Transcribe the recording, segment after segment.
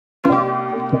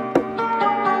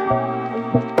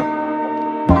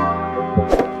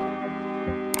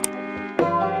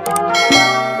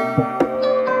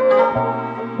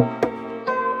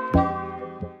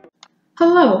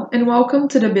Hello, and welcome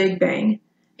to the Big Bang.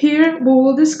 Here, we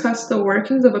will discuss the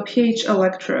workings of a pH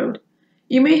electrode.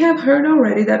 You may have heard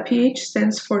already that pH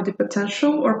stands for the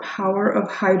potential or power of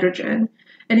hydrogen,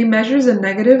 and it measures a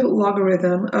negative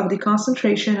logarithm of the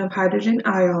concentration of hydrogen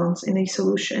ions in a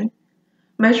solution.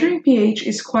 Measuring pH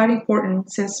is quite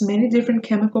important since many different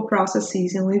chemical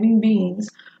processes in living beings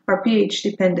are pH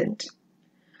dependent.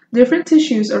 Different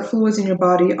tissues or fluids in your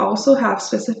body also have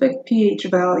specific pH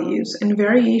values, and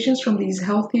variations from these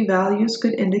healthy values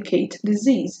could indicate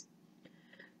disease.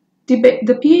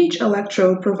 The pH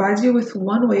electrode provides you with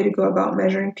one way to go about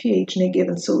measuring pH in a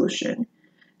given solution.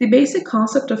 The basic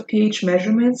concept of pH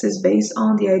measurements is based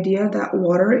on the idea that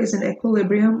water is in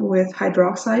equilibrium with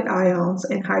hydroxide ions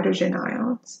and hydrogen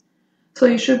ions. So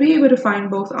you should be able to find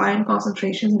both ion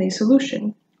concentrations in a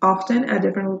solution, often at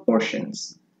different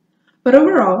proportions. But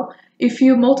overall, if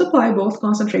you multiply both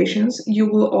concentrations, you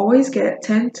will always get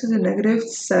 10 to the negative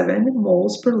 7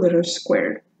 moles per liter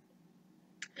squared.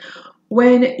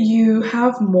 When you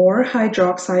have more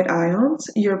hydroxide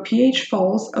ions, your pH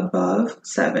falls above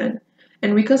 7,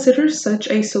 and we consider such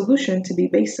a solution to be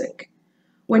basic.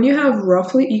 When you have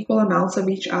roughly equal amounts of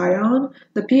each ion,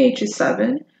 the pH is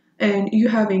 7, and you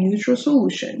have a neutral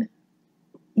solution.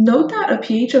 Note that a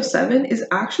pH of 7 is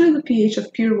actually the pH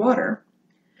of pure water.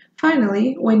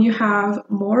 Finally, when you have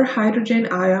more hydrogen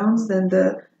ions than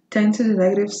the 10 to the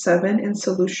negative 7 in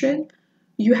solution,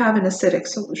 you have an acidic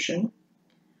solution.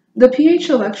 The pH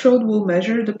electrode will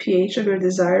measure the pH of your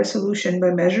desired solution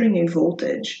by measuring a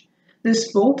voltage.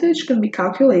 This voltage can be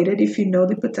calculated if you know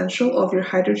the potential of your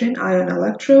hydrogen ion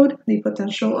electrode, the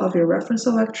potential of your reference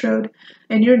electrode,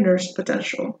 and your nurse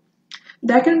potential.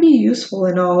 That can be useful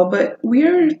and all, but we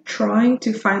are trying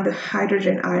to find the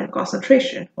hydrogen ion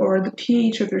concentration, or the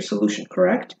pH of your solution,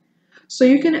 correct? So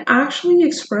you can actually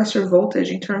express your voltage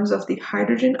in terms of the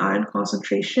hydrogen ion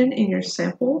concentration in your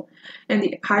sample and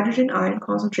the hydrogen ion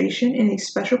concentration in a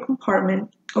special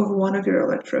compartment of one of your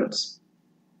electrodes.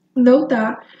 Note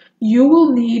that you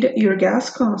will need your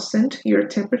gas constant, your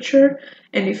temperature,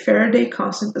 and a Faraday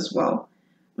constant as well.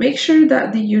 Make sure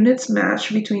that the units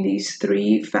match between these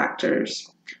three factors,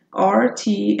 R,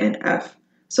 T, and F,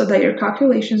 so that your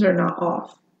calculations are not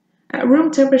off. At room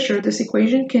temperature, this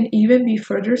equation can even be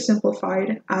further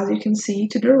simplified, as you can see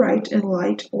to the right in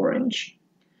light orange.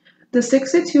 The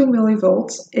 62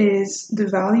 millivolts is the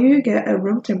value you get at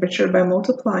room temperature by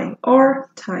multiplying R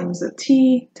times the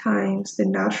T times the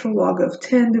natural log of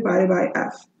 10 divided by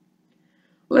F.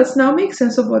 Let's now make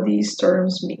sense of what these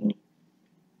terms mean.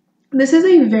 This is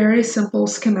a very simple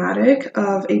schematic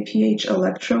of a pH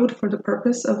electrode for the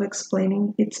purpose of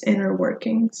explaining its inner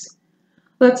workings.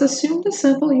 Let's assume the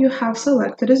sample you have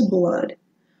selected is blood,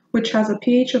 which has a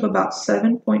pH of about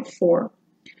 7.4.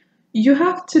 You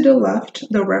have to the left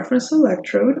the reference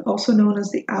electrode, also known as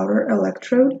the outer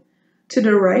electrode. To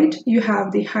the right, you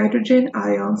have the hydrogen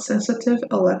ion sensitive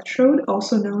electrode,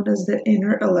 also known as the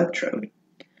inner electrode.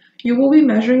 You will be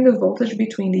measuring the voltage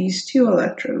between these two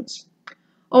electrodes.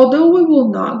 Although we will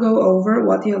not go over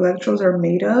what the electrodes are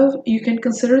made of, you can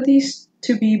consider these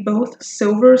to be both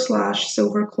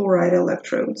silver/silver chloride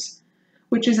electrodes,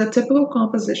 which is a typical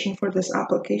composition for this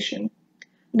application.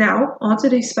 Now, onto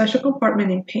the special compartment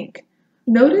in pink.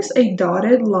 Notice a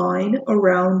dotted line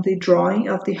around the drawing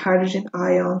of the hydrogen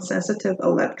ion sensitive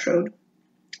electrode.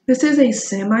 This is a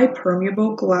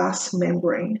semi-permeable glass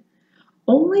membrane.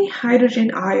 Only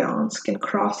hydrogen ions can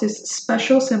cross this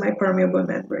special semi-permeable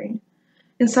membrane.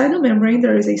 Inside the membrane,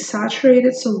 there is a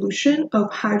saturated solution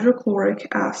of hydrochloric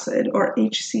acid, or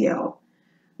HCl.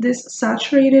 This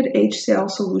saturated HCl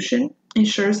solution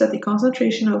ensures that the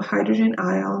concentration of hydrogen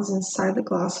ions inside the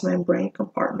glass membrane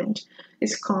compartment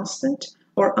is constant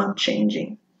or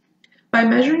unchanging. By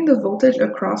measuring the voltage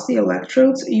across the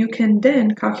electrodes, you can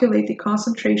then calculate the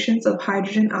concentrations of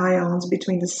hydrogen ions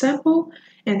between the sample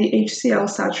and the HCl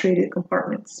saturated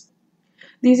compartments.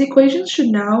 These equations should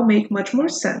now make much more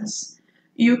sense.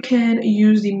 You can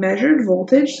use the measured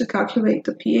voltage to calculate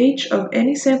the pH of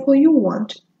any sample you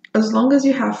want, as long as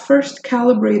you have first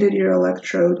calibrated your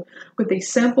electrode with a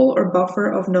sample or buffer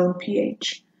of known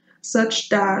pH, such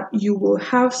that you will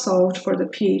have solved for the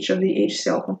pH of the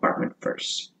HCl compartment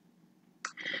first.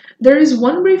 There is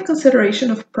one brief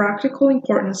consideration of practical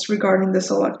importance regarding this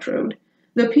electrode.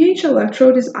 The pH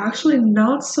electrode is actually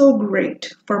not so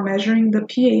great for measuring the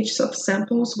pH of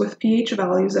samples with pH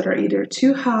values that are either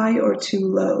too high or too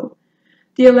low.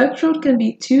 The electrode can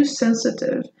be too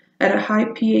sensitive at a high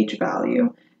pH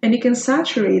value, and it can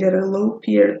saturate at a low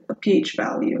pH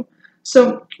value.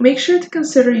 So make sure to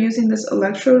consider using this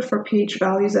electrode for pH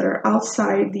values that are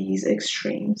outside these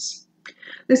extremes.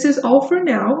 This is all for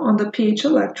now on the pH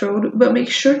electrode, but make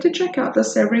sure to check out the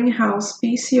Severinghaus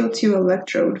PCO2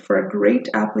 electrode for a great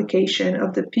application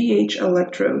of the pH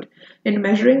electrode in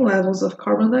measuring levels of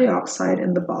carbon dioxide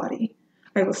in the body.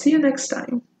 I will see you next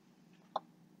time.